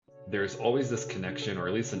there's always this connection, or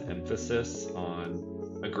at least an emphasis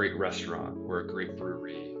on a great restaurant or a great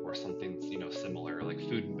brewery or something, similar like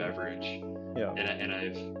food and beverage. Yeah.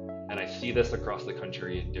 And I see this across the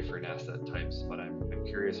country in different asset types, but I'm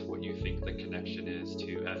curious what you think the connection is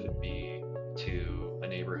to F&B, to a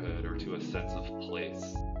neighborhood, or to a sense of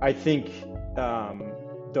place. I think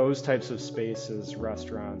those types of spaces,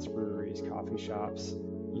 restaurants, breweries, coffee shops,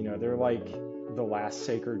 they're like the last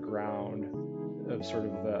sacred ground of sort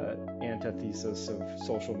of the antithesis of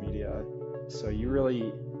social media. So you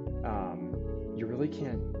really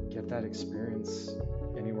can't get that experience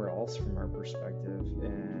anywhere else from our perspective,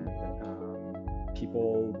 and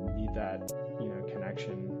people need that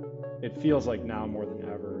connection. It feels like now more than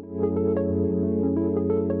ever.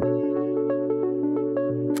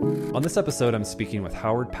 On this episode, I'm speaking with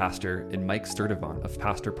Howard Pastor and Mike Sturdivant of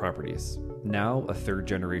Pastor Properties, now a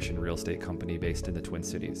third-generation real estate company based in the Twin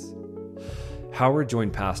Cities. Howard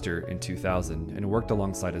joined Pastor in 2000 and worked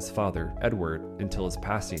alongside his father, Edward, until his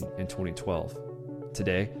passing in 2012.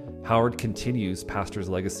 Today, Howard continues Pastor's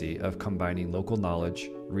legacy of combining local knowledge,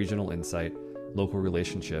 regional insight, local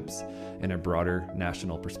relationships, and a broader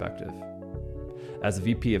national perspective. As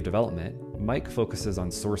VP of Development, Mike focuses on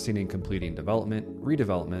sourcing and completing development,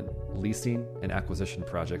 redevelopment, leasing, and acquisition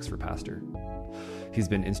projects for Pastor. He's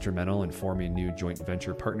been instrumental in forming new joint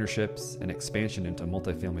venture partnerships and expansion into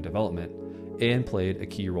multifamily development, and played a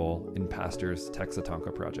key role in Pastor's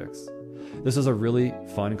Texatonka projects. This is a really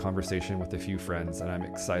fun conversation with a few friends, and I'm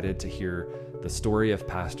excited to hear the story of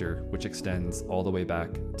Pastor, which extends all the way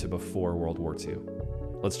back to before World War II.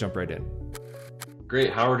 Let's jump right in.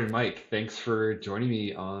 Great. Howard and Mike, thanks for joining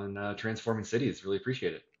me on Transforming Cities. Really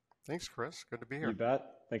appreciate it. Thanks, Chris. Good to be here. You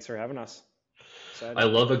bet. Thanks for having us. Excited. I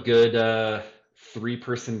love a good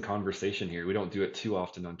three-person conversation here. We don't do it too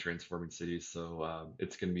often on Transforming Cities, so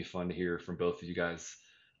it's going to be fun to hear from both of you guys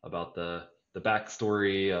about the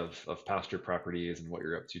backstory of Pastor Properties and what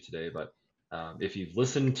you're up to today. But if you've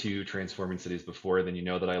listened to Transforming Cities before, then you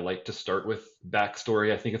know that I like to start with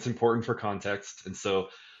backstory. I think it's important for context. And so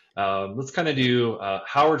let's kind of do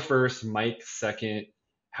Howard first, Mike second.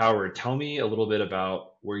 Howard, tell me a little bit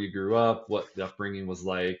about where you grew up, what the upbringing was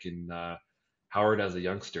like, and Howard as a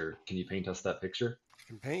youngster. Can you paint us that picture? I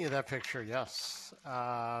can paint you that picture, yes.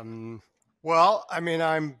 Well, I mean,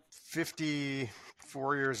 I'm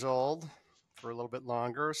 54 years old, for a little bit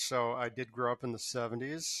longer, so I did grow up in the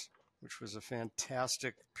 70s, which was a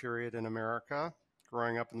fantastic period in America,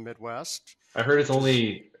 growing up in the Midwest. I heard it's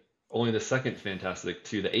only the second fantastic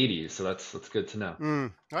to the 80s, so that's good to know.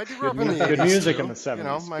 I did grow up in the 80s. Good music too. in the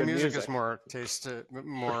 70s. My Good music is more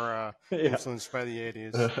influenced by the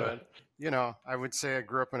 80s. But I would say I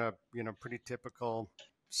grew up in a pretty typical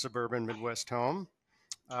suburban Midwest home,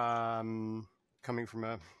 coming from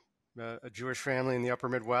a Jewish family in the upper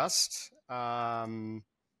Midwest.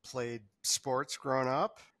 Played sports growing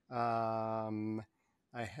up. I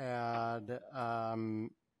have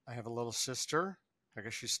a little sister. I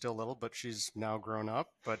guess she's still little, but she's now grown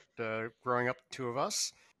up. But growing up, the two of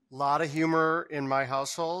us, a lot of humor in my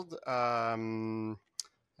household.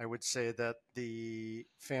 I would say that the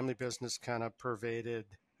family business kind of pervaded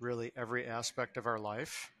really every aspect of our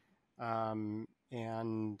life. And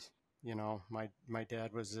my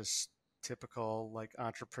dad was this typical like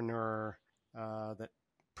entrepreneur that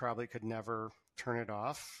probably could never turn it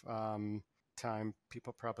off.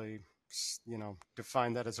 People probably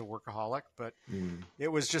define that as a workaholic, but it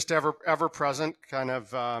was just ever present kind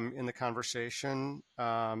of in the conversation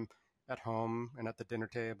at home and at the dinner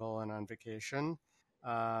table and on vacation.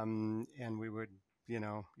 And we would,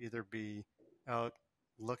 either be out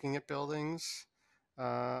looking at buildings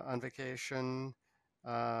on vacation,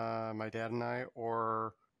 my dad and I,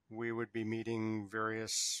 or we would be meeting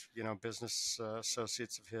various, business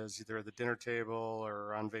associates of his, either at the dinner table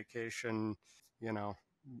or on vacation,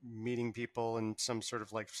 meeting people in some sort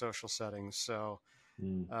of like social settings. So,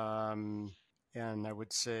 and I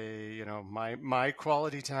would say, my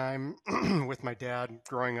quality time with my dad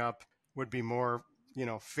growing up would be more,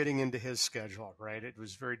 fitting into his schedule, right? It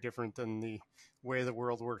was very different than the way the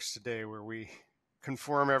world works today, where we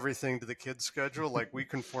conform everything to the kid's schedule. Like we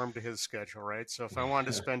conform to his schedule, right? So if I wanted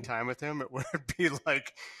to spend time with him, it would be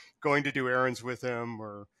like going to do errands with him,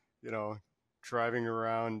 or, driving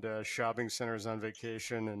around shopping centers on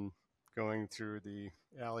vacation and going through the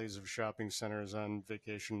alleys of shopping centers on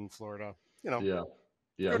vacation in Florida. Yeah,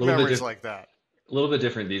 good memories like that. A little bit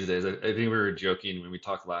different these days. I think we were joking when we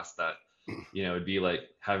talked last that, it'd be like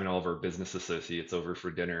having all of our business associates over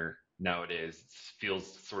for dinner nowadays. It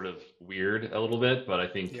feels sort of weird a little bit, but I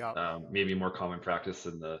think maybe more common practice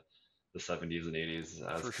in the 70s and 80s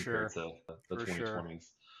as for compared sure. to the 2020s.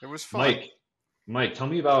 It was fun. Mike, Mike, tell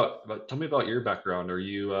me about your background. Are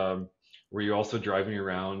you were you also driving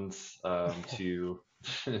around to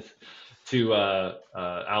to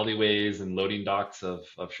alleyways and loading docks of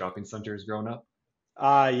shopping centers growing up?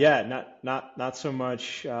 Yeah, not so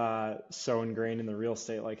much so ingrained in the real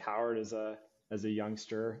estate like Howard as a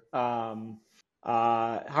youngster.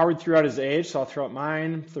 Howard throughout his age, so I'll throw out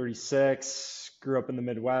mine. 36, grew up in the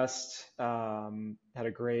Midwest, had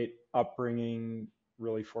a great upbringing.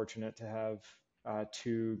 Really fortunate to have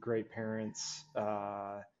two great parents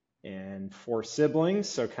and four siblings,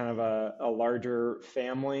 so kind of a larger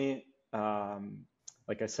family.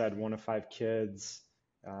 Like I said, one of five kids.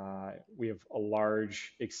 We have a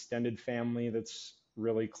large extended family that's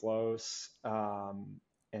really close.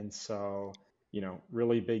 And so,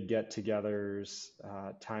 really big get togethers,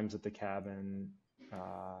 times at the cabin,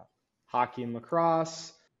 uh, hockey and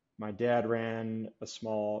lacrosse. My dad ran a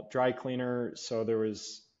small dry cleaner, so there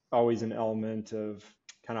was always an element of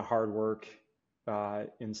kind of hard work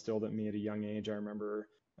instilled at me at a young age. I remember,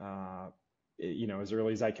 as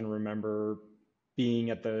early as I can remember, being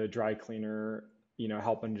at the dry cleaner,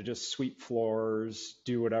 helping to just sweep floors,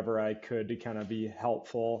 do whatever I could to kind of be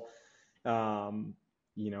helpful.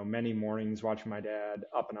 Many mornings watching my dad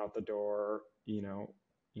up and out the door,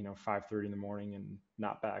 5:30 in the morning and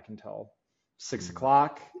not back until six Mm,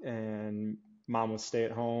 o'clock. And mom would stay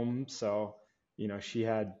at home. So, she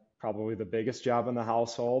had probably the biggest job in the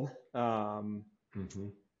household.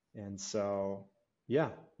 mhm. And so, yeah,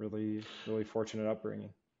 really, really fortunate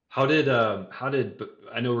upbringing. How did but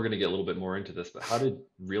I know we're going to get a little bit more into this, but how did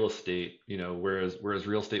real estate, whereas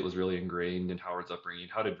real estate was really ingrained in Howard's upbringing,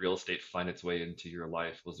 how did real estate find its way into your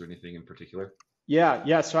life? Was there anything in particular? Yeah,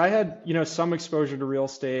 yeah. So I had, some exposure to real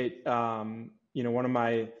estate. One of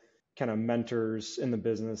my kind of mentors in the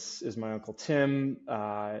business is my uncle Tim,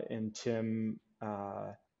 and Tim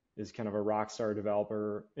is kind of a rock star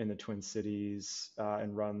developer in the Twin Cities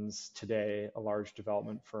and runs today a large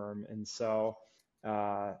development firm. And so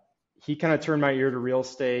uh, he kind of turned my ear to real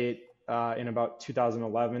estate in about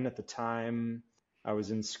 2011. At the time, I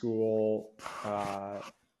was in school.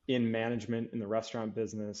 In management in the restaurant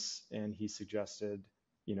business, and he suggested,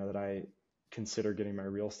 that I consider getting my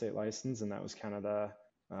real estate license, and that was kind of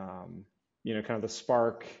um, the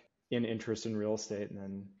spark in interest in real estate, and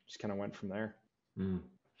then just kind of went from there. Mm.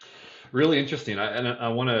 Really interesting. I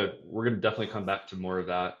want to, we're going to definitely come back to more of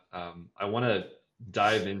that. I want to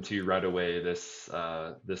dive into right away this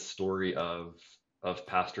story of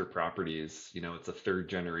Pastor Properties. It's a third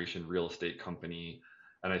generation real estate company.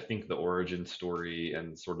 And I think the origin story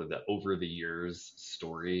and sort of the over the years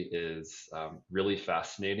story is really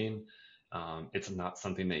fascinating. It's not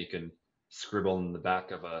something that you can scribble in the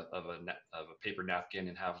back of of a paper napkin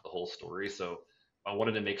and have the whole story. So I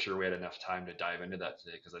wanted to make sure we had enough time to dive into that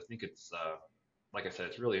today because I think it's, like I said,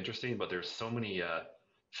 it's really interesting, but there's so many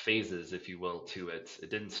phases, if you will, to it.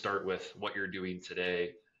 It didn't start with what you're doing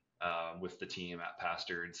today with the team at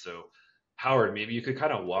Pastor. And so, Howard, maybe you could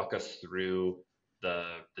kind of walk us through the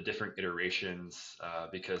different iterations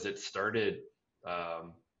because it started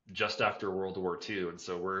um, just after World War II, and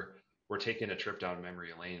so we're taking a trip down memory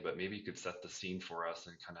lane. But maybe you could set the scene for us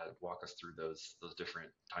and kind of walk us through those different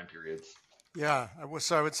time periods. Yeah,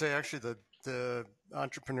 so I would say actually the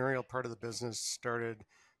entrepreneurial part of the business started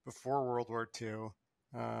before World War II.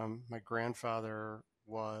 My grandfather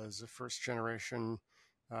was a first generation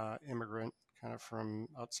immigrant, kind of from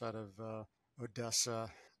outside of Odessa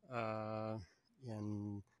uh,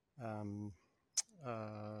 in um,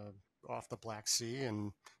 uh, off the Black Sea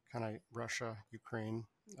and kind of Russia, Ukraine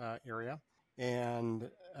area. And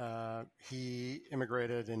he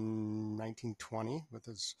immigrated in 1920 with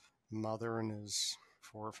his mother and his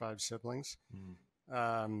four or five siblings. Mm,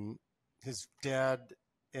 Um, his dad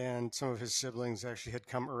and some of his siblings actually had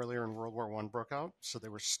come earlier and World War One broke out, so they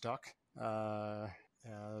were stuck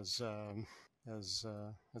as as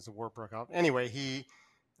the war broke out. Anyway, he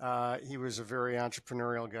was a very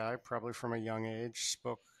entrepreneurial guy, probably from a young age.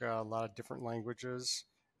 Spoke a lot of different languages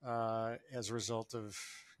as a result of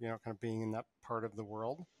kind of being in that part of the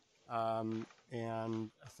world. And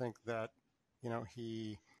I think that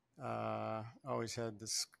he always had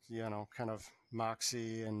this kind of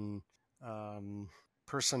moxie and um,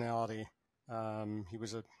 personality. He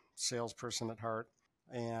was a salesperson at heart,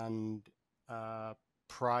 and uh,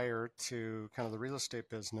 prior to kind of the real estate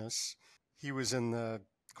business, he was in the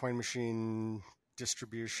coin machine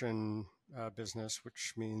distribution business,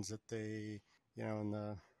 which means that they, in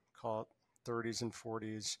the call it 30s and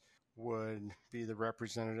 40s, would be the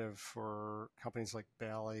representative for companies like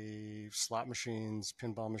Bally, slot machines,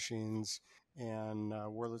 pinball machines, and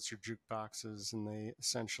Wurlitzer jukeboxes, and they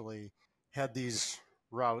essentially had these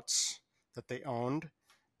routes that they owned,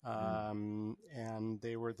 Mm. and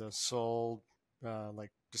they were the sole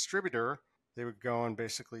like distributor. They would go and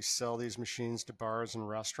basically sell these machines to bars and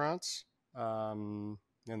restaurants, and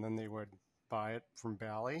then they would buy it from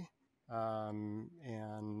Bally,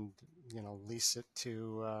 and lease it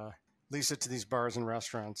to these bars and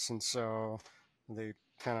restaurants. And so they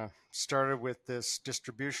kind of started with this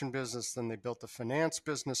distribution business. Then they built a finance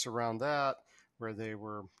business around that, where they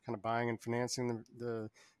were kind of buying and financing the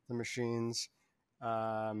machines.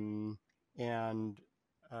 Um, and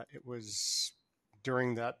It was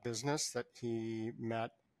during that business that he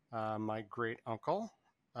met my great uncle,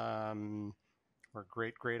 um, or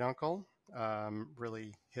great great uncle,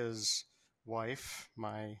 really his wife,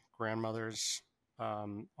 my grandmother's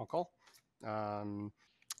uncle. Um,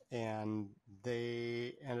 and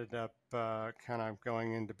they ended up kind of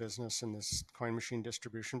going into business in this coin machine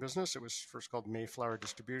distribution business. It was first called Mayflower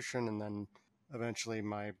Distribution, and then eventually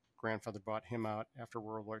my grandfather bought him out after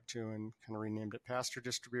World War II and kind of renamed it Pastor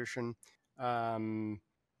Distribution. Um,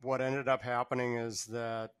 what ended up happening is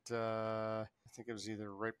that I think it was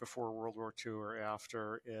either right before World War II or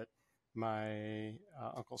after it, my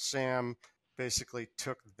Uncle Sam basically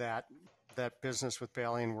took that business with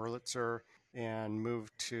Bally and Wurlitzer and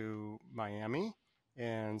moved to Miami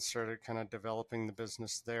and started kind of developing the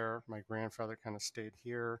business there. My grandfather kind of stayed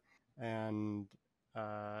here. And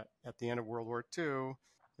at the end of World War II,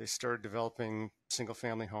 they started developing single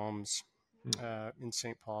family homes Mm. in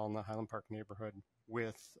St. Paul in the Highland Park neighborhood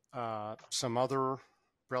with some other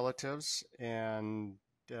relatives. And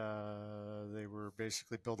they were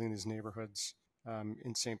basically building these neighborhoods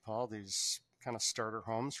in St. Paul, these kind of starter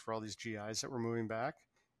homes for all these GIs that were moving back.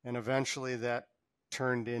 And eventually that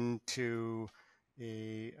turned into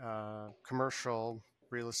a commercial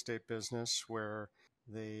real estate business where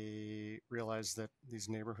they realized that these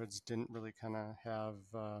neighborhoods didn't really kind of have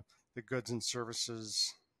the goods and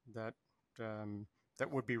services that um,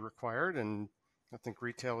 that would be required. And I think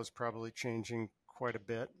retail was probably changing quite a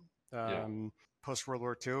bit Yeah. post World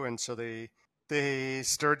War II, and so they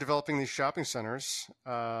started developing these shopping centers.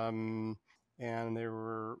 And they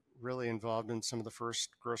were really involved in some of the first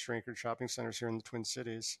grocery anchored shopping centers here in the Twin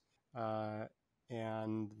Cities. Uh,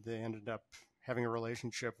 and they ended up having a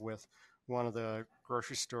relationship with one of the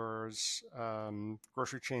grocery stores,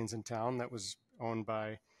 grocery chains in town that was owned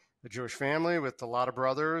by a Jewish family with a lot of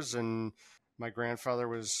brothers. And my grandfather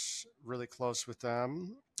was really close with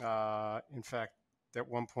them. In fact, at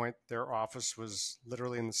one point, their office was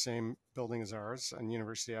literally in the same building as ours on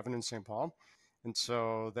University Avenue in St. Paul. And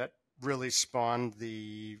so that really spawned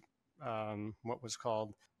the what was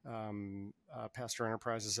called Pastor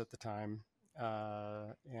Enterprises at the time,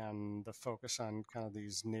 and the focus on kind of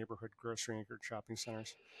these neighborhood grocery anchored shopping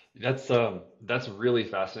centers. That's really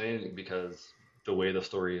fascinating because the way the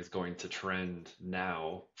story is going to trend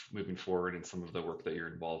now, moving forward, in some of the work that you're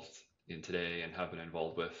involved in today and have been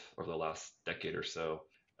involved with over the last decade or so,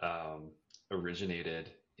 um, originated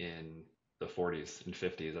in the 40s and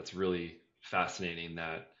 50s. That's really fascinating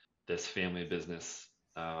that this family business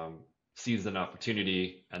seized an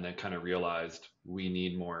opportunity and then kind of realized we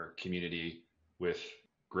need more community with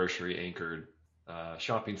grocery anchored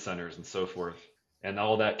shopping centers and so forth, and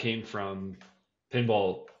all that came from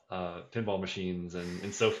pinball machines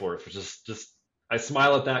and so forth. Which is just I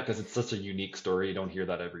smile at that because it's such a unique story. You don't hear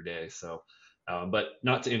that every day. So, but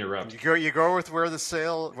not to interrupt. You go with where the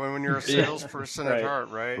sale when you're a Yeah, salesperson at Right. heart,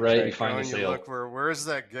 right? right. You You Right. find go a and you sale. look where is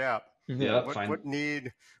that gap? Mhm. Yeah, What find. what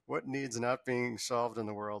need what needs not being solved in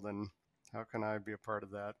the world, and how can I be a part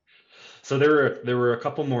of that? So there were a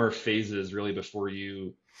couple more phases really before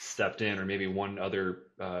you stepped in, or maybe one other,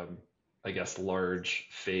 I guess, large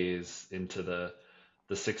phase into the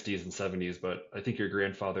 60s and 70s. But I think your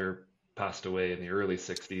grandfather passed away in the early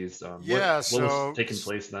 60s. Yeah, What was so taking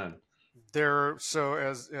place then?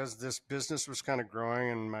 as this business was kind of growing,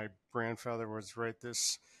 and my grandfather was right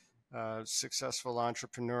this successful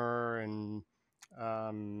entrepreneur, and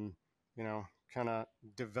um, you know kind of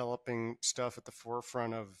developing stuff at the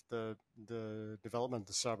forefront of the development of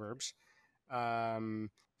the suburbs. um,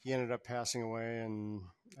 he ended up passing away in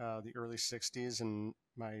the early 60s, and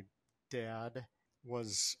my dad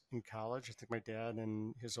was in college. I think my dad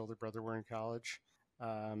and his older brother were in college,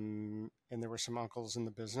 and there were some uncles in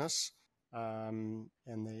the business, and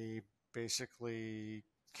they basically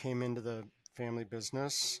came into the family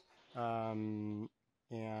business, um,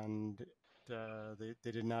 and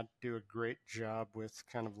they did not do a great job with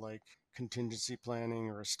kind of like contingency planning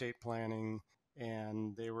or estate planning,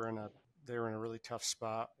 and they were in a really tough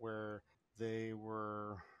spot where they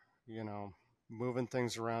were, you know, moving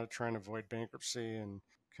things around, trying to avoid bankruptcy, and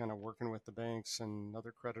kind of working with the banks and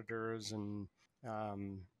other creditors,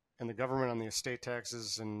 um, and the government on the estate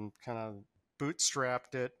taxes, and kind of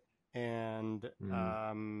bootstrapped it, and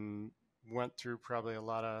Mm. went through probably a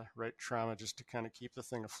lot of trauma just to kind of keep the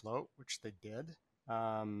thing afloat, which they did.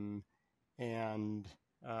 Um, and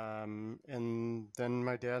and then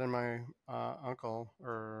my dad and my uncle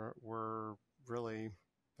were really,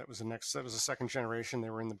 that was the second generation.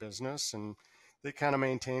 They were in the business, and they kind of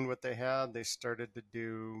maintained what they had. They started to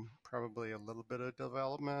do probably a little bit of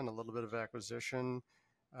development, a little bit of acquisition,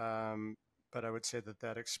 um, but I would say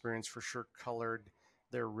that experience for sure colored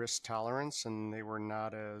their risk tolerance, and they were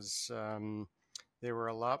not as they were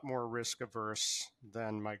a lot more risk averse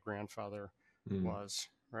than my grandfather Mm. was.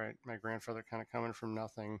 Right, my grandfather kind of coming from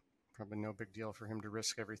nothing, probably no big deal for him to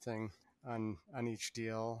risk everything on each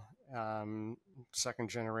deal. Second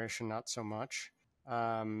generation, not so much.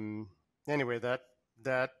 Um, anyway, that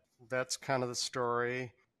that's kind of the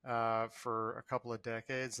story for a couple of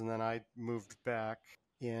decades, and then I moved back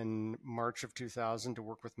in March of 2000 to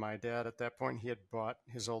work with my dad. At that point, he had bought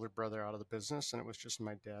his older brother out of the business, and it was just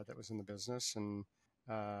my dad that was in the business. And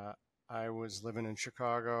uh, I was living in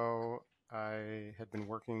Chicago. I had been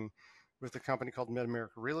working with a company called Mid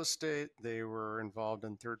America Real Estate. They were involved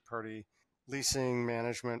in third party leasing,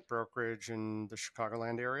 management, brokerage in the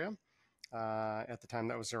Chicagoland area. At the time,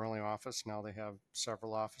 that was their only office. Now they have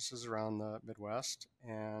several offices around the Midwest.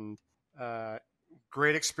 And uh,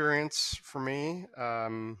 great experience for me.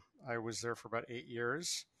 I was there for about 8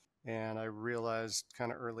 years. And I realized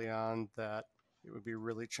kind of early on that it would be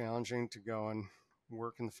really challenging to go and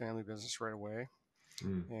work in the family business right away,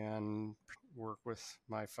 Mm. and work with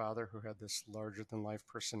my father, who had this larger than life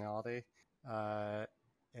personality. Uh,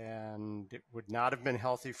 and it would not have been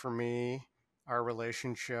healthy for me. Our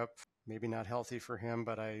relationship, maybe not healthy for him,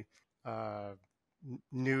 but I uh,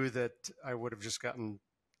 knew that I would have just gotten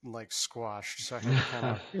like squashed. So I had to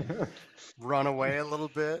kind of run away a little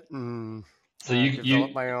bit and So you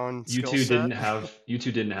develop my own you skill two set.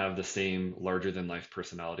 didn't have the same larger than life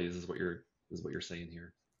personalities, is what you're saying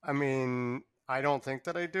here. I mean, I don't think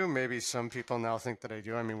that I do. Maybe some people now think that I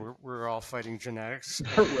do. I mean, we're all fighting genetics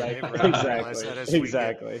every Right. day. Right? We realize Exactly. that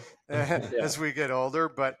Exactly. Yeah. as we get older.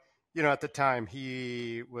 But at the time,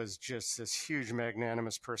 he was just this huge,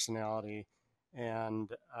 magnanimous personality, and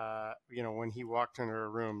when he walked into a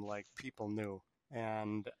room, like people knew.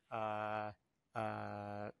 And uh,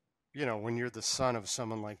 when you're the son of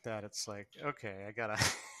someone like that, it's like, okay, I gotta.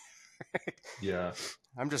 Yeah.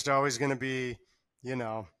 I'm just always going to be, you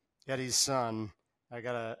know, Eddie's son. I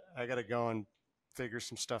gotta go and figure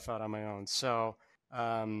some stuff out on my own. So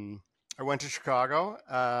I went to Chicago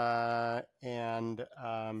and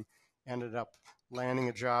ended up landing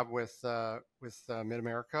a job with Mid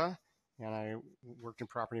America, and I worked in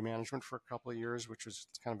property management for a couple of years, which was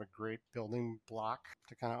kind of a great building block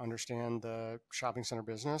to kind of understand the shopping center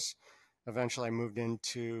business. Eventually, I moved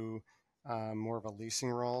into more of a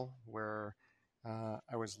leasing role where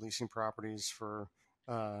I was leasing properties for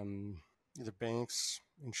um, either banks,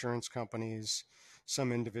 insurance companies,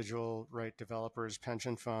 some individual right developers,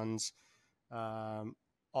 pension funds, um,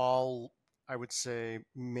 all I would say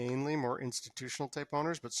mainly more institutional type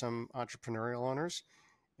owners, but some entrepreneurial owners,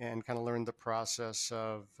 and kind of learned the process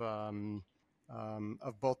of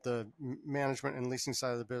both the management and leasing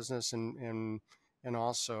side of the business, and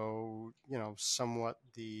also somewhat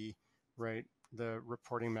the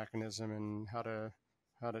reporting mechanism, and how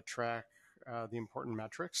to track the important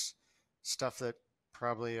metrics, stuff that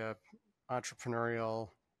probably a entrepreneurial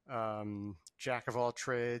jack of all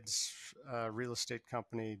trades real estate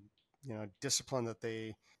company discipline that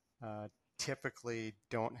they uh, typically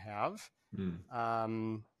don't have. Mm.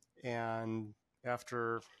 um, and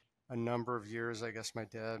after a number of years, I guess my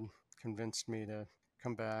dad convinced me to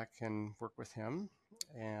come back and work with him.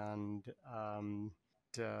 And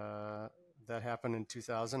uh, that happened in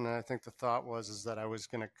 2000. And I think the thought was is that I was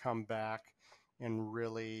going to come back and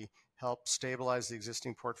really help stabilize the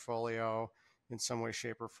existing portfolio in some way,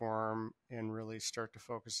 shape, or form, and really start to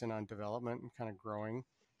focus in on development and kind of growing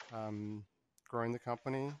the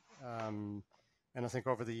company. And I think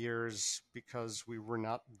over the years, because we were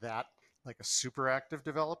not that like a super active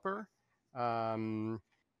developer, um,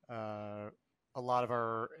 uh, a lot of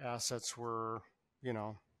our assets were,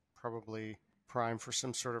 probably prime for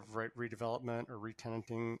some sort of redevelopment or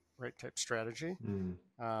retenanting type strategy. Mm.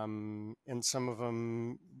 And some of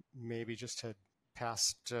them maybe just had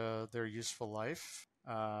past their useful life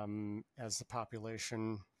as the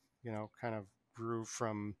population, kind of grew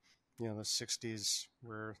from, the 60s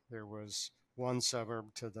where there was one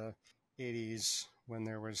suburb to the 80s when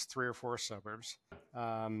there was 3 or 4 suburbs,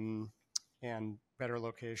 and better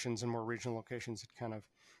locations and more regional locations had kind of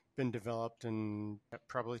been developed, and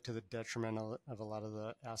probably to the detriment of a lot of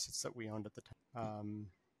the assets that we owned at the time.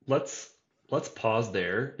 Let's let's pause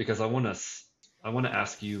there because I want to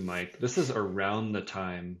ask you, Mike. This is around the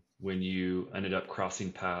time when you ended up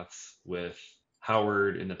crossing paths with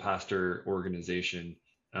Howard in the pastor organization.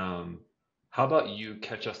 Um, how about you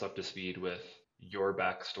catch us up to speed with your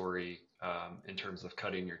backstory in terms of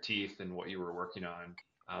cutting your teeth and what you were working on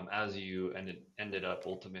as you ended up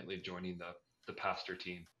ultimately joining the pastor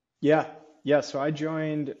team? Yeah, yeah. So I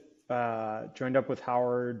joined up with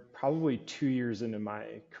Howard probably 2 years into my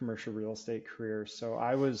commercial real estate career. So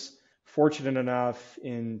I was fortunate enough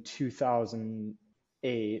in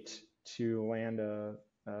 2008 to land a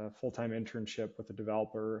full-time internship with a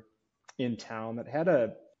developer in town that had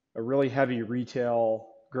a really heavy retail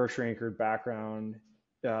grocery anchored background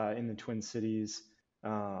in the Twin Cities,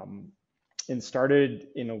 um, and started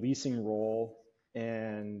in a leasing role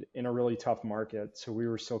and in a really tough market. So we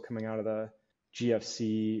were still coming out of the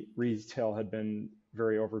GFC. Retail had been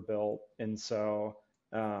very overbuilt, and so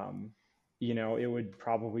um, it would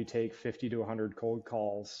probably take 50 to 100 cold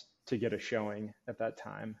calls to get a showing at that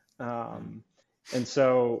time. And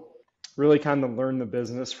so really kind of learned the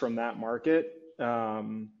business from that market,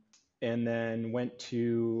 and then went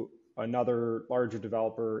to another larger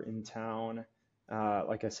developer in town,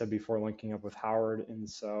 like I said before, linking up with Howard. And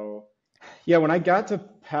so, yeah, when I got to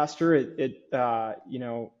pastor,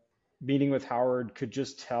 meeting with Howard, could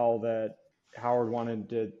just tell that Howard wanted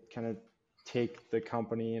to kind of take the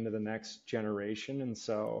company into the next generation. And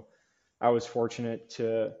so I was fortunate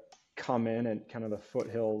to come in at kind of the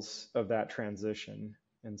foothills of that transition.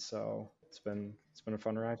 And so it's been a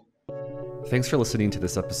fun ride. Thanks for listening to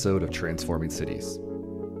this episode of Transforming Cities.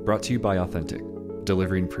 Brought to you by Authentic,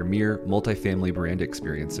 delivering premier multifamily brand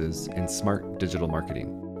experiences and smart digital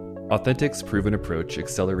marketing. Authentic's proven approach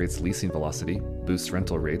accelerates leasing velocity, boosts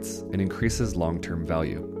rental rates, and increases long-term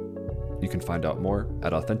value. You can find out more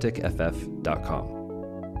at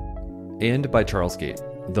AuthenticFF.com. And by Charles Gate,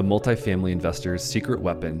 the multifamily investor's secret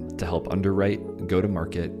weapon to help underwrite, go to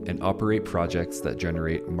market, and operate projects that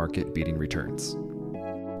generate market-beating returns.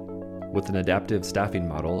 With an adaptive staffing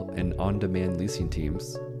model and on-demand leasing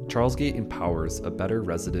teams, Charles Gate empowers a better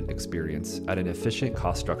resident experience at an efficient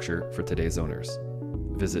cost structure for today's owners.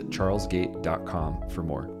 Visit charlesgate.com for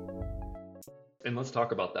more. And let's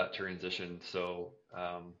talk about that transition. So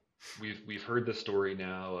we've heard the story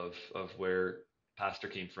now of where Pastor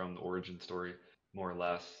came from, the origin story, more or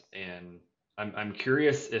less. And I'm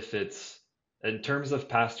curious if it's in terms of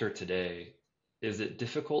Pastor today, is it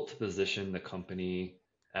difficult to position the company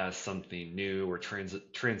as something new or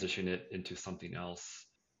transition it into something else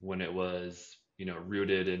when it was,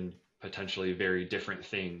 rooted in potentially very different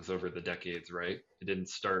things over the decades, right? It didn't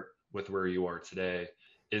start with where you are today.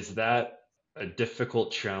 Is that a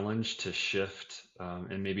difficult challenge to shift?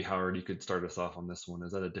 And maybe Howard, you could start us off on this one.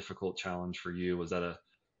 Is that a difficult challenge for you? Was that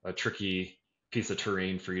a tricky piece of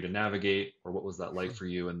terrain for you to navigate, or what was that like for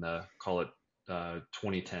you in the, call it,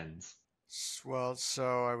 2010s? Well,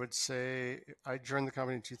 so I would say I joined the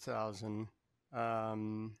company in 2000.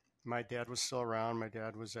 My dad was still around. My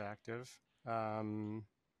dad was active. And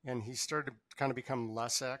he started to kind of become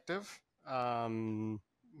less active.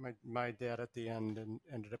 My dad at the end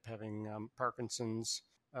ended up having Parkinson's.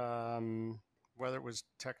 Whether it was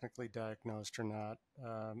technically diagnosed or not,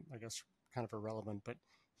 I guess kind of irrelevant, but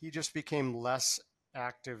he just became less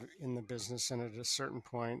active in the business. And at a certain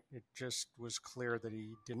point, it just was clear that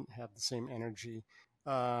he didn't have the same energy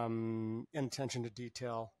and attention to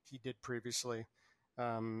detail he did previously,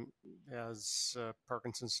 as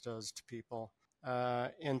Parkinson's does to people.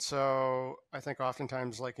 And so I think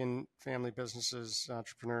oftentimes, like in family businesses,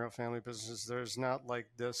 entrepreneurial family businesses, there's not like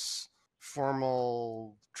this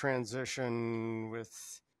formal transition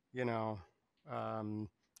with, you know,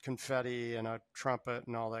 confetti and a trumpet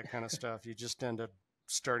and all that kind of stuff. You just end up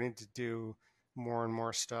starting to do more and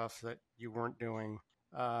more stuff that you weren't doing.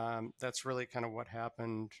 That's really kind of what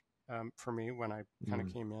happened for me when I kind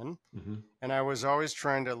of came in. Mm-hmm. And I was always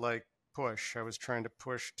trying to push. I was trying to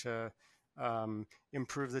push to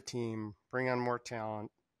improve the team, bring on more talent.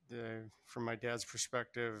 From my dad's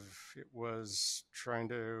perspective, it was trying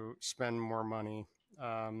to spend more money.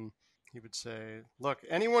 He would say, "Look,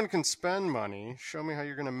 anyone can spend money. Show me how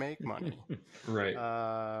you're going to make money." Right.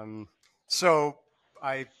 So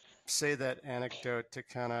I say that anecdote to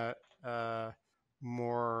kind of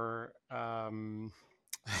more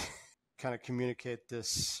kind of communicate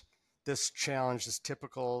this challenge, this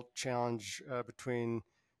typical challenge between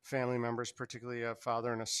family members, particularly a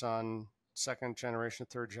father and a son, second generation,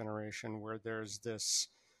 third generation, where there's this,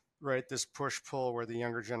 right, this push pull where the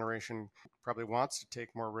younger generation probably wants to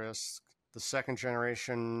take more risks. The second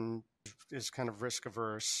generation is kind of risk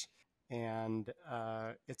averse, and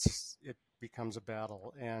it becomes a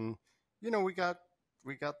battle. And we got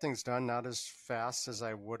things done, not as fast as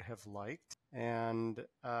I would have liked, and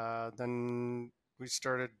then we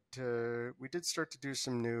did start to do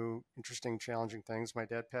some new, interesting, challenging things. My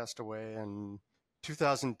dad passed away in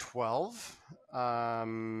 2012,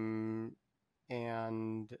 and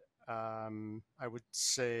I would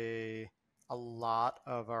say a lot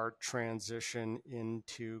of our transition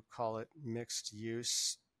into, call it, mixed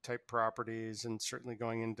use type properties, and certainly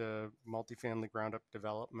going into multifamily ground up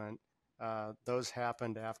development, those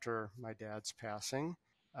happened after my dad's passing.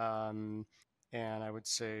 Um, and I would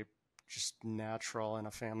say just natural in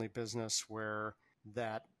a family business where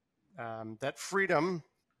that that freedom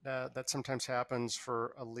that sometimes happens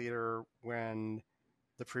for a leader when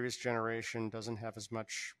the previous generation doesn't have as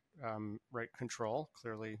much right control.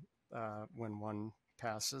 Clearly, when one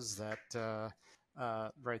passes, that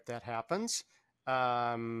happens.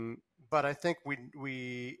 Um, but I think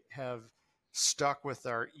we have stuck with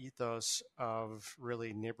our ethos of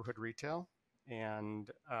really neighborhood retail, and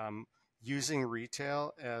using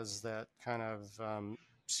retail as that kind of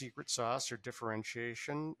secret sauce or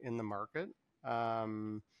differentiation in the market.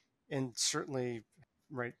 Um, and certainly,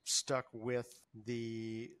 right, stuck with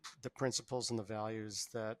the principles and the values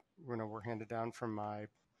that were handed down from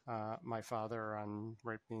my father on,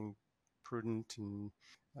 right, being prudent and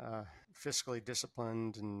uh, fiscally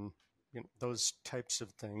disciplined, and those types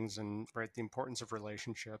of things, and right, the importance of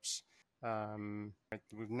relationships. Right,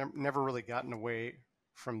 we've never really gotten away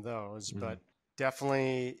from those, Mm. but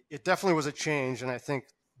it definitely was a change, and I think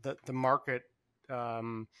that the market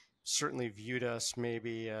um, certainly viewed us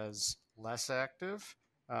maybe as less active.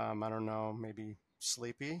 I don't know, maybe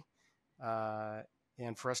sleepy. Uh,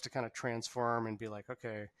 and for us to kind of transform and be like,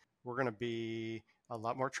 okay, we're going to be a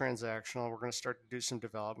lot more transactional. We're going to start to do some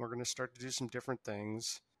development. We're going to start to do some different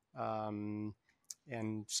things, um,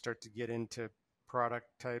 and start to get into product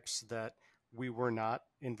types that we were not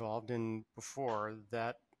involved in before.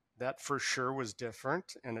 That for sure was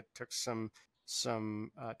different, and it took some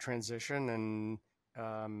transition, and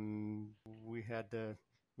we had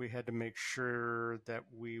to make sure that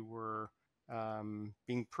we were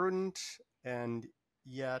being prudent, and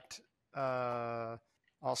yet uh,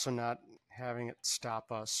 also not having it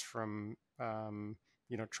stop us from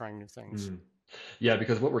trying new things. Mm. Yeah,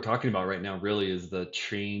 because what we're talking about right now really is the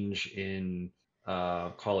change in,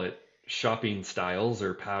 call it shopping styles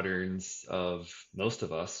or patterns of most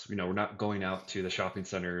of us. We're not going out to the shopping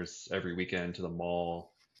centers every weekend, to the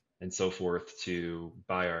mall and so forth to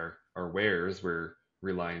buy our wares. We're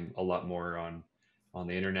relying a lot more on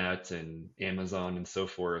the internet and Amazon and so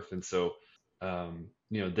forth. And so,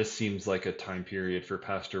 this seems like a time period for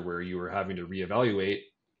Pastor where you were having to reevaluate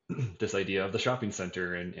this idea of the shopping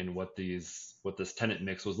center, and what this tenant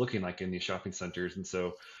mix was looking like in these shopping centers. And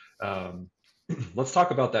so, um, let's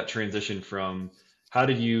talk about that transition from how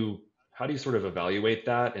did you how do you sort of evaluate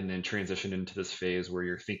that and then transition into this phase where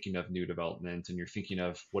you're thinking of new development and you're thinking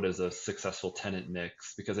of what is a successful tenant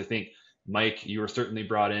mix? Because I think, Mike, you were certainly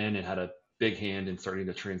brought in and had a big hand in starting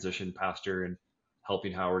to transition Pastor and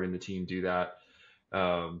helping Howard and the team do that.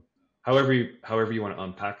 um, however you want to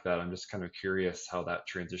unpack that, I'm just kind of curious how that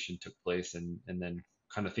transition took place, and then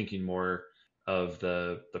kind of thinking more of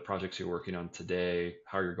the projects you're working on today,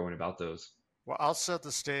 how you're going about those. Well, I'll set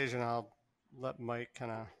the stage, and I'll let Mike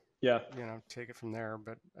kind of Yeah. take it from there.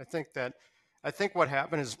 But I think what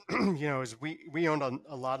happened is is we owned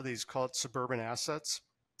a lot of these, called suburban assets,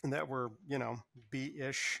 and that were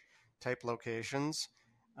B-ish type locations,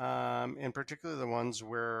 and particularly the ones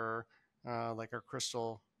where like our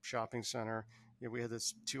Crystal Shopping Center. We had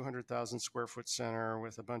this 200,000 square foot center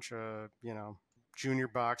with a bunch of junior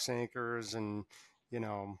box anchors, and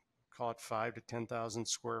call it 5 to 10,000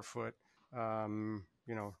 square foot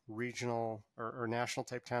regional or national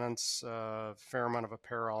type tenants, fair amount of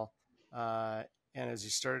apparel. Uh, and as you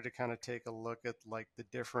started to kind of take a look at like the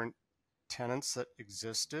different tenants that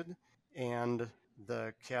existed and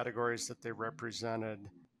the categories that they represented,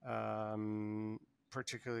 um,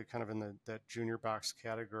 particularly kind of in that junior box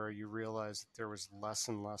category, you realize that there was less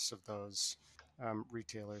and less of those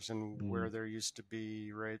retailers. And Mm, where there used to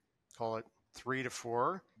be, right, call it 3 to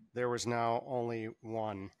 4, there was now only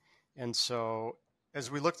one. And so as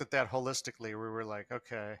we looked at that holistically, we were like,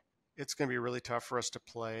 okay, it's going to be really tough for us to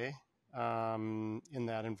play in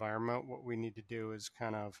that environment. What we need to do is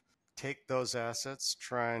kind of take those assets,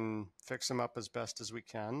 try and fix them up as best as we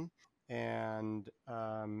can, and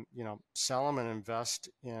sell them and invest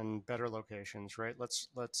in better locations, right? Let's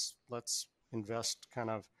invest kind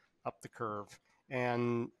of up the curve.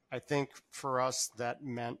 And I think for us that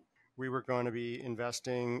meant we were going to be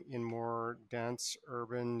investing in more dense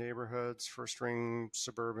urban neighborhoods, first ring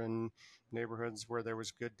suburban neighborhoods where there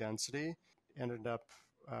was good density. Ended up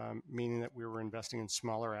meaning that we were investing in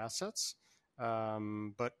smaller assets,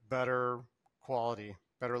 but better quality,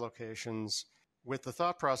 better locations, with the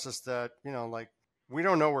thought process that, like, we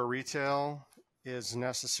don't know where retail is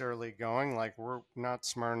necessarily going. Like, we're not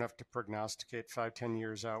smart enough to prognosticate 5, 10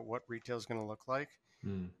 years out what retail is going to look like.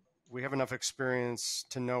 Mm. We have enough experience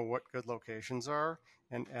to know what good locations are.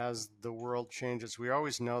 And as the world changes, we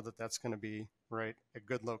always know that that's going to be, right, a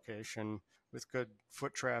good location with good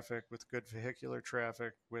foot traffic, with good vehicular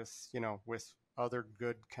traffic, with other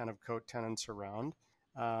good kind of co-tenants around.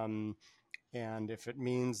 Um, and if it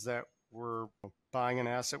means that we're buying an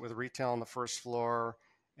asset with retail on the first floor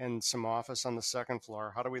and some office on the second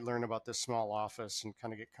floor, how do we learn about this small office and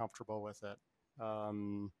kind of get comfortable with it?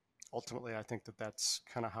 Um, Ultimately, I think that that's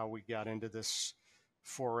kind of how we got into this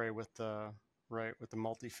foray with the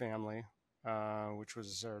multifamily, which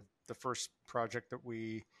was the first project that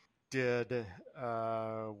we did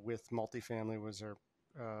with multifamily was our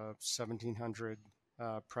 1700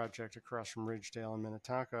 project across from Ridgedale in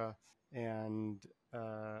Minnetonka, and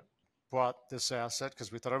uh, bought this asset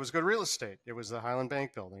because we thought it was good real estate. It was the Highland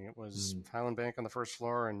Bank building. It was Mm. Highland Bank on the first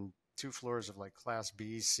floor and 2 floors of like Class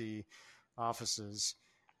B, C offices.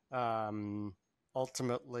 Um,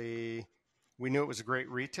 Ultimately, we knew it was a great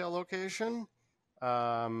retail location,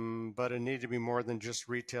 but it needed to be more than just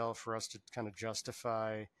retail for us to kind of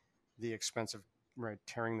justify the expense of, right,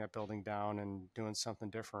 tearing that building down and doing something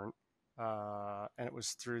different. And it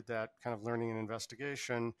was through that kind of learning and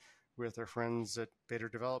investigation with our friends at Bader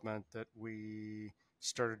Development that we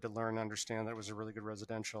started to learn and understand that it was a really good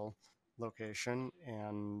residential location,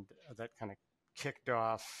 and that kind of kicked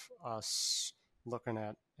off us looking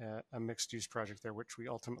at a mixed use project there, which we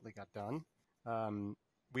ultimately got done. Um,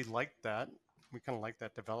 we liked that. We kind of liked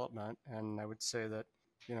that development, and I would say that,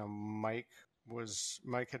 Mike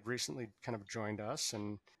had recently kind of joined us,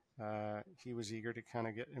 and he was eager to kind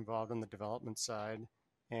of get involved in the development side,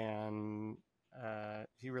 and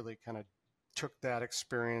he really kind of took that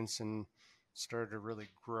experience and started to really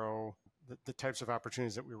grow the types of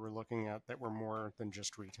opportunities that we were looking at that were more than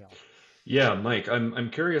just retail. Yeah, Mike, I'm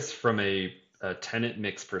curious from a tenant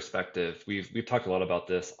mix perspective. We've talked a lot about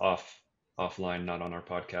this offline, not on our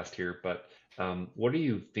podcast here, but what are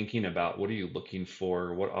you thinking about? What are you looking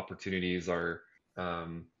for? What opportunities are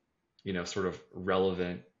um, sort of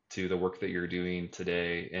relevant to the work that you're doing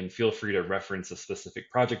today? And feel free to reference a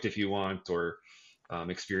specific project if you want, or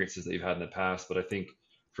experiences that you've had in the past. But I think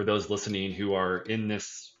for those listening who are in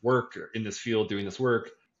this work, or in this field, doing this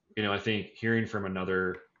work, I think hearing from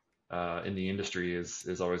another in the industry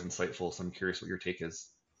is always insightful. So I'm curious what your take is.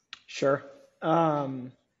 Sure.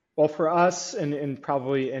 Um, well, for us and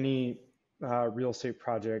probably any real estate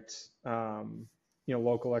project,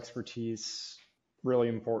 local expertise really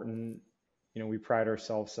important. We pride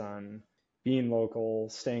ourselves on being local,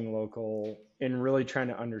 staying local, and really trying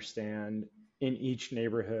to understand in each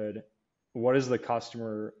neighborhood what is the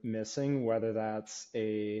customer missing, whether that's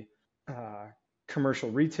a uh, commercial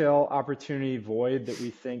retail opportunity void that we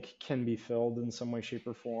think can be filled in some way, shape,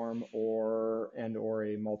 or form, or a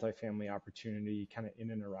multifamily opportunity kind of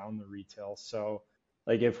in and around the retail. So,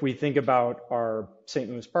 like if we think about our St.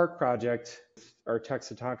 Louis Park project, our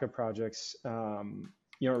Texatonka projects,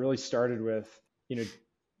 it really started with,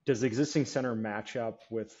 does the existing center match up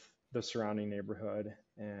with the surrounding neighborhood?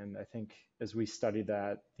 And I think as we studied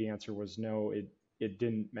that, the answer was no, it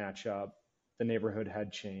didn't match up. The neighborhood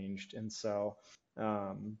had changed. And so,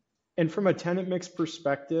 um, and from a tenant mix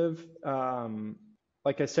perspective,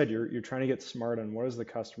 like I said, you're trying to get smart on what does the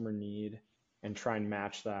customer need and try and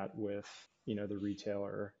match that with, the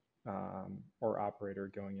retailer or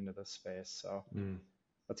operator going into this space. So Mm.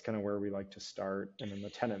 that's kind of where we like to start. And then the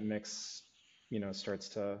tenant mix, starts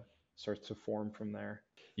to form from there.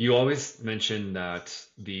 You always mention that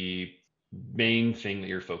the main thing that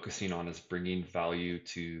you're focusing on is bringing value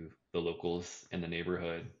to the locals in the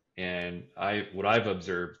neighborhood. And what I've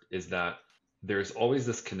observed is that there's always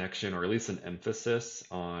this connection, or at least an emphasis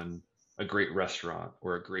on a great restaurant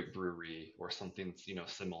or a great brewery or something,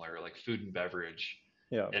 similar, like food and beverage.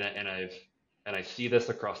 Yeah. And I see this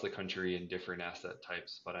across the country in different asset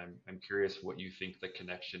types, but I'm curious what you think the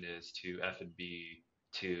connection is to F&B,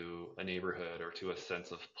 to a neighborhood, or to a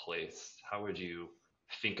sense of place. How would you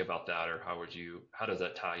think about that, or how does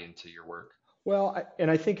that tie into your work?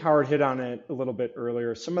 And I think Howard hit on it a little bit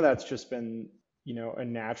earlier. Some of that's just been, a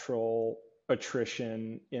natural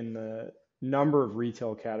attrition in the number of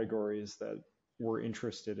retail categories that we're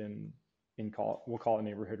interested we'll call it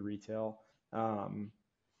neighborhood retail. Um,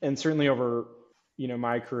 and certainly over,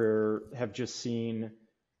 my career have just seen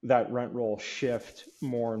that rent roll shift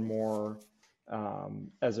more and more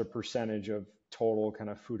as a percentage of total kind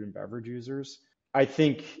of food and beverage users. I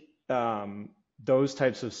think um, those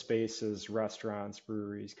types of spaces, restaurants,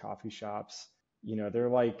 breweries, coffee shops, they're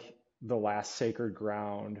like the last sacred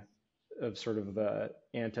ground of sort of the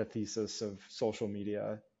antithesis of social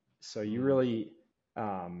media. So Mm,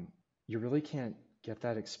 um, you really can't get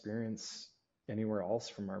that experience anywhere else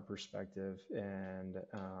from our perspective, and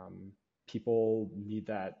people need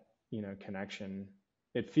that, connection.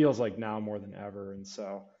 It feels like now more than ever, and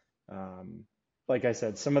so, um, like I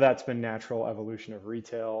said, some of that's been natural evolution of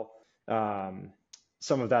retail. Um,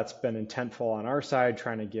 some of that's been intentful on our side,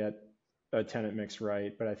 trying to get a tenant mix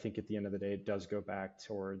right. But I think at the end of the day, it does go back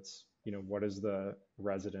towards, what is the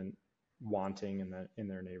resident wanting in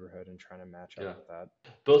their neighborhood and trying to match up yeah. with that.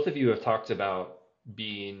 Both of you have talked about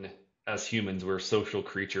being, as humans, we're social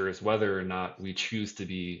creatures. Whether or not we choose to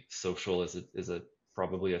be social is a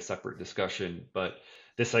probably a separate discussion. But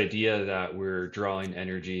this idea that we're drawing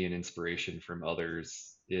energy and inspiration from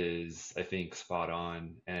others is, I think, spot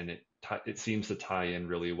on, and it seems to tie in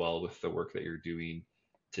really well with the work that you're doing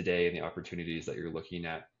today and the opportunities that you're looking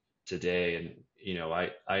at today. And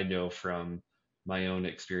I know from my own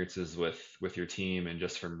experiences with your team and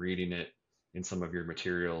just from reading it in some of your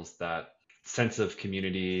materials, that sense of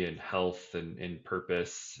community and health and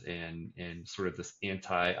purpose and sort of this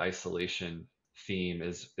anti-isolation theme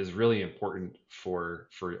is really important for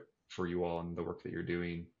you all and the work that you're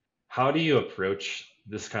doing. How do you approach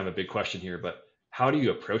this? Is kind of a big question here, but how do you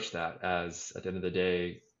approach that, as at the end of the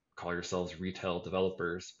day call yourselves retail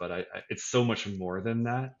developers, but it's so much more than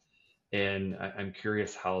that. And I'm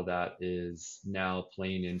curious how that is now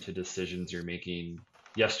playing into decisions you're making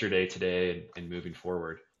yesterday, today, and moving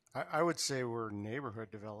forward. I would say we're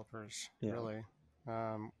neighborhood developers, Yeah. really.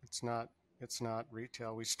 It's not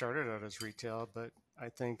retail. We started out as retail, but I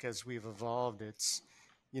think as we've evolved, it's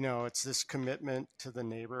this commitment to the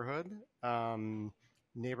neighborhood.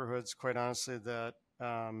 Neighborhoods, quite honestly, that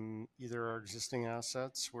either our existing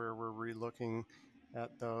assets where we're relooking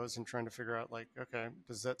at those and trying to figure out, like, okay,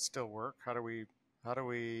 does that still work? How do we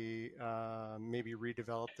maybe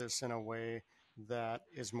redevelop this in a way that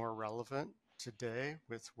is more relevant today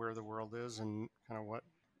with where the world is and kind of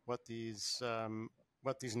what these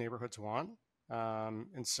what these neighborhoods want.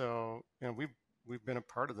 And so, we've been a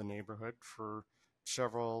part of the neighborhood for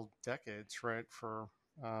several decades, right? For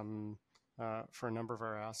a number of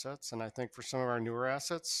our assets, and I think for some of our newer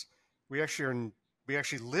assets, we actually are we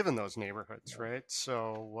actually live in those neighborhoods, right?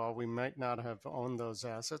 So while we might not have owned those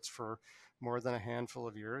assets for more than a handful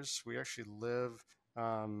of years, we actually live,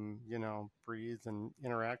 breathe and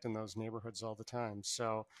interact in those neighborhoods all the time.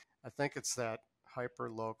 So I think it's that hyper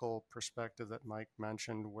local perspective that Mike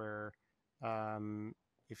mentioned, where um,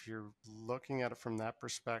 if you're looking at it from that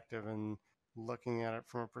perspective and looking at it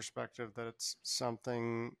from a perspective that it's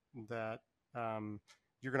something that um,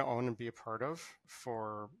 you're going to own and be a part of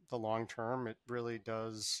for the long term, it really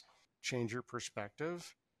does change your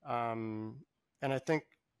perspective. Um, and I think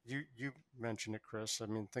you mentioned it, Chris. I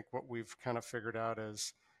mean, I think what we've kind of figured out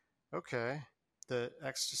is, okay, the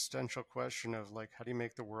existential question of, like, how do you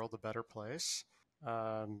make the world a better place?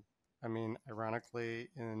 Um, I mean, ironically,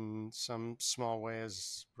 in some small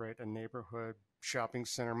ways, right, a neighborhood shopping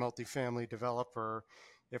center multifamily developer,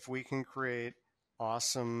 if we can create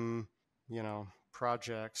awesome,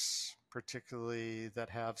 projects, particularly that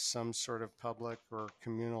have some sort of public or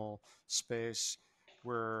communal space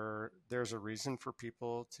where there's a reason for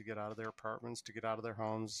people to get out of their apartments, to get out of their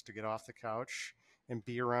homes, to get off the couch and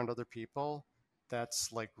be around other people,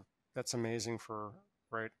 that's like that's amazing for,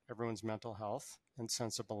 right, everyone's mental health and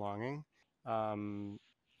sense of belonging. Um,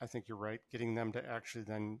 I think you're right. Getting them to actually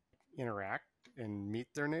then interact and meet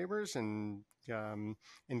their neighbors and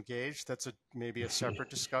engage. That's maybe a separate Right.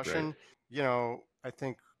 discussion. I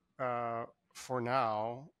think uh, for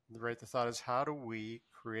now, right, the thought is, how do we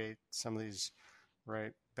create some of these,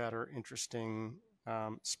 right, better, interesting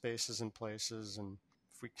spaces and places, and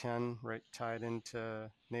if we can, right, tie it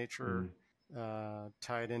into nature, Mm,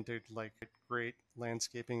 tie it into, like, great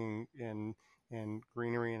landscaping and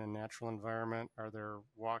greenery in a natural environment. Are there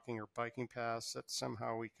walking or biking paths that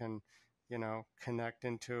somehow we can, connect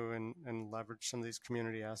into and leverage some of these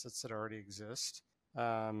community assets that already exist?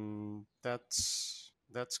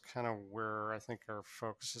 That's kind of where I think our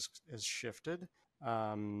focus is shifted.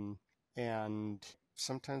 Um, And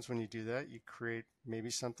sometimes when you do that, you create maybe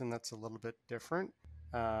something that's a little bit different.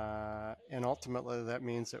 And ultimately, that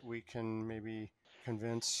means that we can maybe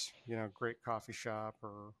convince, great coffee shop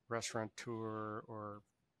or restaurateur or,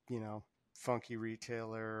 you know, funky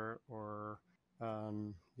retailer or,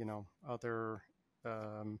 other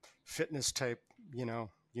fitness type,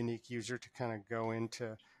 unique user to kind of go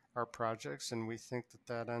into our projects. And we think that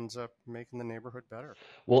that ends up making the neighborhood better.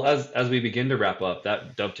 Well, as we begin to wrap up,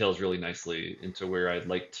 that dovetails really nicely into where I'd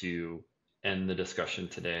like to end the discussion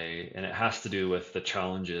today, and it has to do with the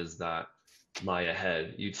challenges that lie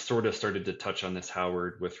ahead. You sort of started to touch on this,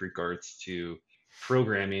 Howard, with regards to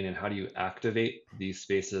programming and how do you activate these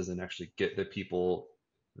spaces and actually get the people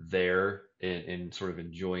there and sort of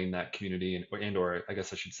enjoying that community and or I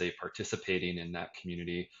guess I should say participating in that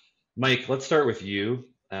community. Mike, let's start with you,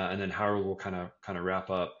 and then Howard will kind of wrap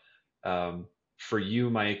up. Um, for you,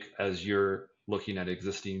 Mike, as you're looking at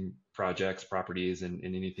existing projects, properties, and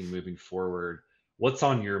anything moving forward, what's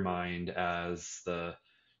on your mind as the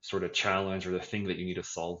sort of challenge or the thing that you need to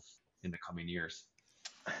solve in the coming years?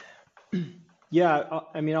 Yeah,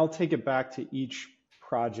 I mean, I'll take it back to each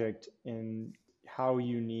project and how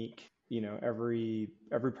unique, every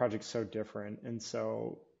project's so different. And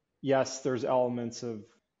so, yes, there's elements of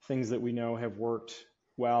things that we know have worked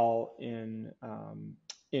well in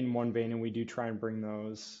one vein, and we do try and bring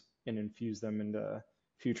those and infuse them into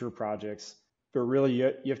future projects. But really,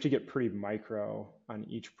 you have to get pretty micro on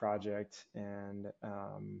each project, and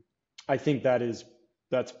I think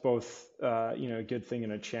that's both a good thing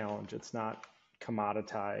and a challenge. It's not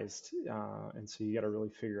commoditized, and so you got to really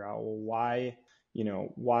figure out, well,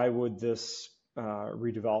 why would this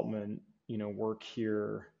redevelopment work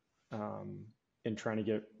here, and trying to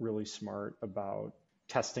get really smart about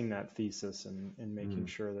testing that thesis and making Mm.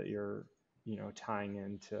 sure that you're tying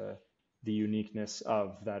into the uniqueness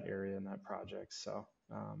of that area and that project. So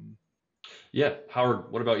Yeah,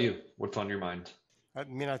 Howard, what about you? What's on your mind? I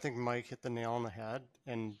mean, I think Mike hit the nail on the head.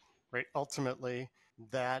 And right, ultimately,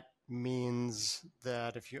 that means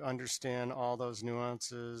that if you understand all those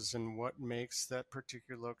nuances and what makes that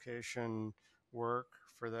particular location work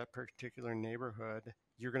for that particular neighborhood,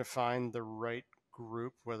 you're going to find the right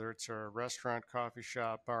group, whether it's a restaurant, coffee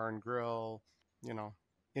shop, bar and grill, you know,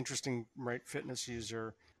 interesting, right, fitness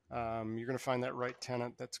user. You're going to find that right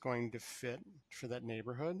tenant that's going to fit for that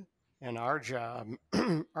neighborhood. And our job,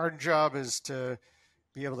 our job is to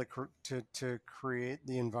be able to create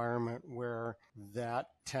the environment where that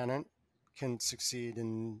tenant can succeed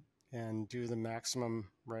and do the maximum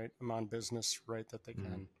right amount of business right that they Mm.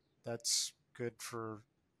 can. That's good for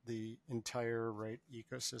the entire right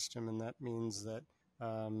ecosystem, and that means that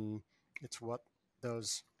it's what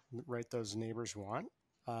those those neighbors want,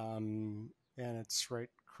 and it's right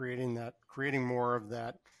creating more of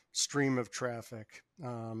that stream of traffic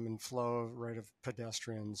and flow right of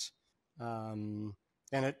pedestrians. Um,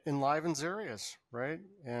 and it enlivens areas, right?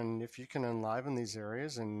 And if you can enliven these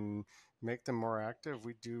areas and make them more active,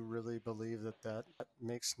 we do really believe that that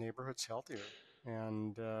makes neighborhoods healthier.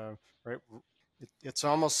 And right, it's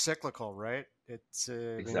almost cyclical, right? I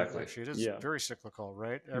mean, Exactly. actually, it is yeah, very cyclical,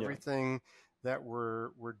 right? yeah, Everything that we're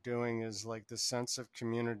doing is like the sense of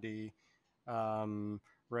community, um,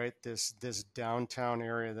 right? This downtown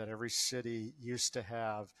area that every city used to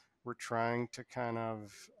have. We're trying to kind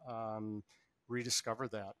of rediscover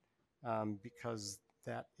that because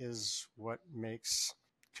that is what makes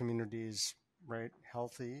communities right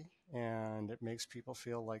healthy, and it makes people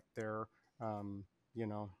feel like um, you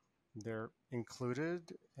know they're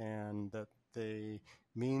included and that they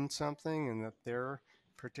mean something and that their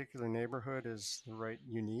particular neighborhood is right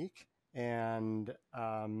unique. And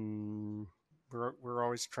we're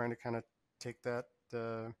always trying to kind of take that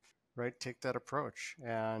take that approach.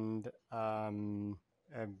 And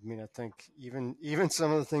I mean, I think even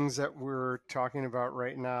some of the things that we're talking about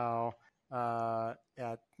right now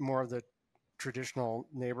at more of the traditional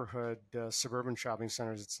neighborhood suburban shopping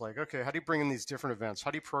centers, it's like, okay, how do you bring in these different events?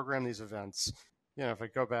 How do you program these events? If I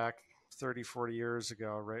go back 30, 40 years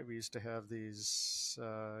ago, right, we used to have these,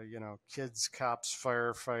 kids, cops,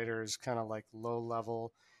 firefighters, kind of like low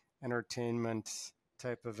level entertainment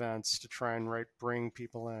type events to try and bring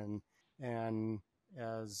people in. And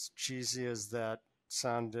as cheesy as that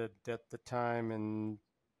sounded at the time, in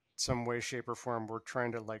some way, shape, or form, we're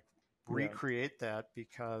trying to like yeah, recreate that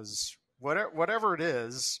because whatever it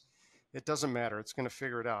is, it doesn't matter. It's going to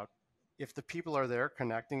figure it out. If the people are there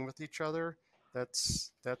connecting with each other,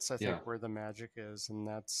 that's I think Yeah. where the magic is, and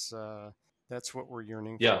that's what we're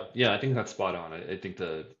yearning Yeah, for. yeah, I think that's spot on. I think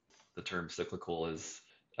the term cyclical is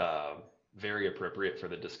uh, very appropriate for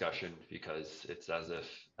the discussion because it's as if,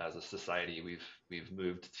 as a society, we've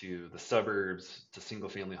moved to the suburbs, to single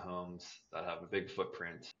family homes that have a big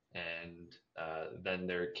footprint, and then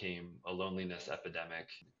there came a loneliness epidemic.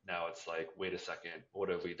 Now it's like, wait a second, what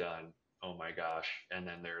have we done? Oh my gosh! And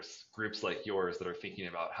then there's groups like yours that are thinking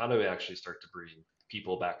about how do we actually start to bring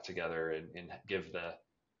people back together and give the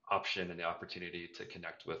option and the opportunity to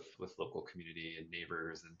connect with local community and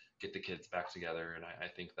neighbors and get the kids back together. And I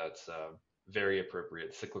think that's very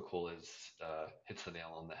appropriate. Cyclical is hits the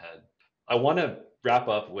nail on the head. I want to wrap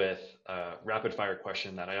up with a rapid fire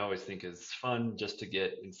question that I always think is fun just to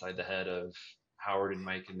get inside the head of Howard and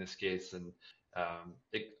Mike in this case. And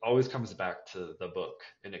it always comes back to the book.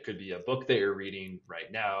 And it could be a book that you're reading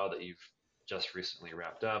right now that you've just recently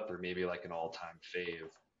wrapped up, or maybe like an all time fave.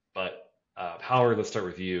 But Howard, let's start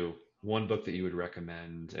with you. One book that you would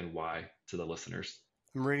recommend and why to the listeners.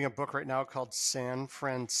 I'm reading a book right now called San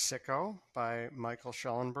Francisco by Michael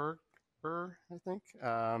Schellenberger, I think.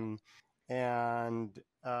 And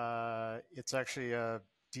it's actually a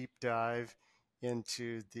deep dive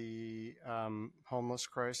into the homeless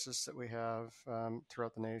crisis that we have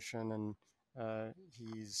throughout the nation. And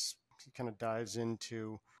he kind of dives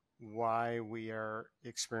into why we are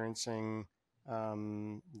experiencing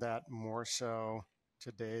that more so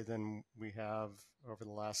today than we have over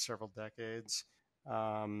the last several decades.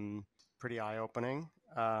 um, Pretty eye-opening,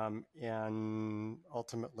 and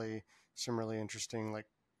ultimately some really interesting, like,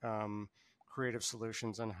 creative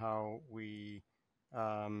solutions on how we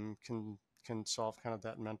can solve kind of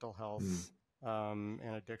that mental Mm. health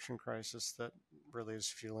and addiction crisis that really is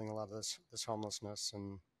fueling a lot of this homelessness,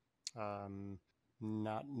 and um,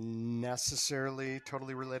 not necessarily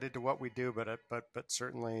totally related to what we do, but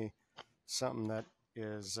certainly something that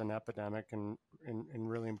is an epidemic and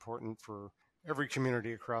really important for every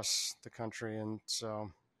community across the country. And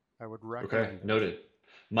so I would Okay, recommend it. noted.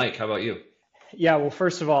 Mike, how about you? Yeah, well,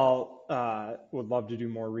 first of all, would love to do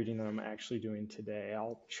more reading than I'm actually doing today.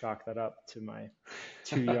 I'll chalk that up to my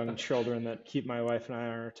two young children that keep my wife and I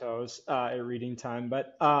on our toes at reading time.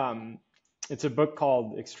 But it's a book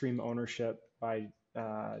called Extreme Ownership by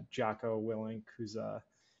Jocko Willink, who's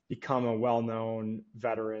become a well-known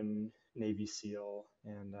veteran Navy SEAL,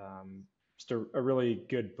 and just a really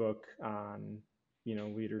good book on,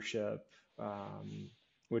 leadership,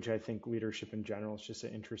 which I think leadership in general is just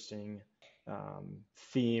an interesting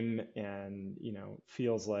theme, and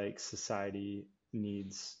feels like society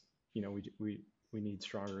needs, we need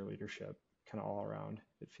stronger leadership kind of all around,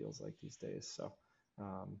 it feels like these days. So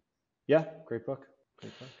yeah, great book,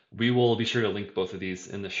 great book. We will be sure to link both of these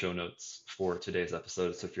in the show notes for today's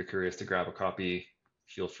episode. So if you're curious to grab a copy,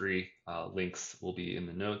 feel free. Links will be in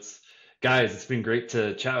the notes. Guys, it's been great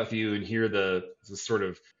to chat with you and hear the sort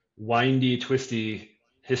of windy, twisty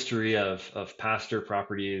history of Pastor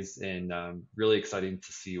Properties, and really exciting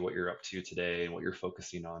to see what you're up to today and what you're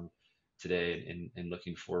focusing on today and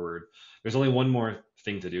looking forward. There's only one more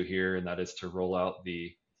thing to do here, and that is to roll out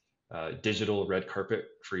the digital red carpet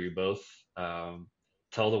for you both. Um,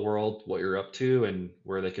 Tell the world what you're up to and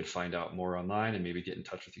where they could find out more online and maybe get in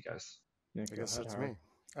touch with you guys. Yeah, I go guess ahead, that's Howard. me.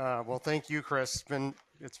 Well, thank you, Chris.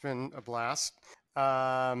 It's been a blast.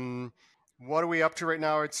 Um, what are we up to right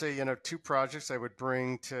now? I'd say, two projects I would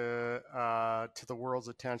bring to the world's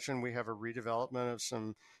attention. We have a redevelopment of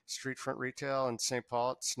some street front retail in St.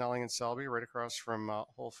 Paul at Snelling and Selby, right across from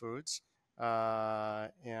Whole Foods,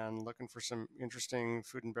 and looking for some interesting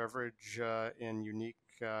food and beverage and unique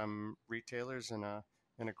retailers in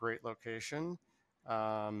a great location.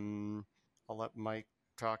 I'll let Mike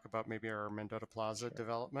talk about maybe our Mendota Plaza Sure.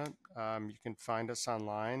 development. You can find us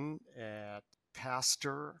online at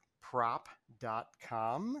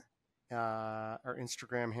pastorprop.com. Our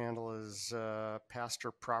Instagram handle is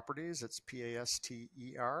Pastor Properties. It's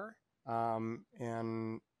Paster.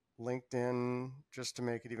 And LinkedIn, just to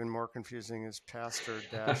make it even more confusing, is Pastor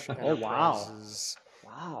Oh, wow. Enterprises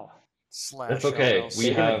Wow. That's slash okay. We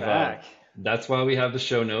Taking it have, LLC. back. that's why we have the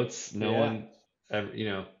show notes. No Yeah.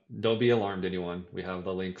 one, don't be alarmed, anyone. We have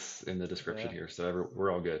the links in the description Yeah. here. So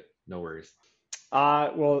we're all good. No worries.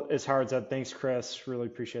 Well, as Howard said, thanks, Chris. Really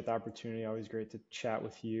appreciate the opportunity. Always great to chat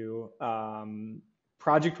with you.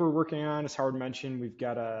 Project we're working on, as Howard mentioned, we've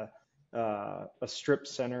got a strip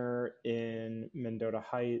center in Mendota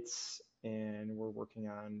Heights, and we're working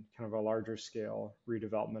on kind of a larger scale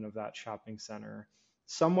redevelopment of that shopping center.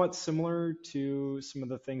 Somewhat similar to some of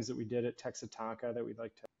the things that we did at Texatonka that we'd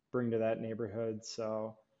like to bring to that neighborhood.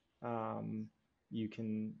 So um, you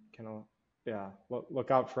can kind of, yeah,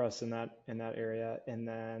 look out for us in that area. And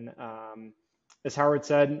then, as Howard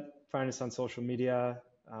said, find us on social media.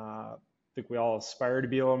 think we all aspire to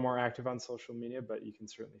be a little more active on social media, but you can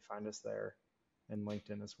certainly find us there and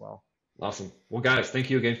LinkedIn as well. Awesome. Well, guys, thank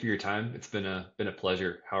you again for your time. It's been a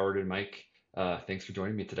pleasure. Howard and Mike, thanks for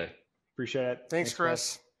joining me today. Appreciate it. Thanks,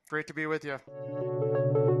 Chris. Great to be with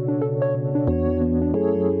you.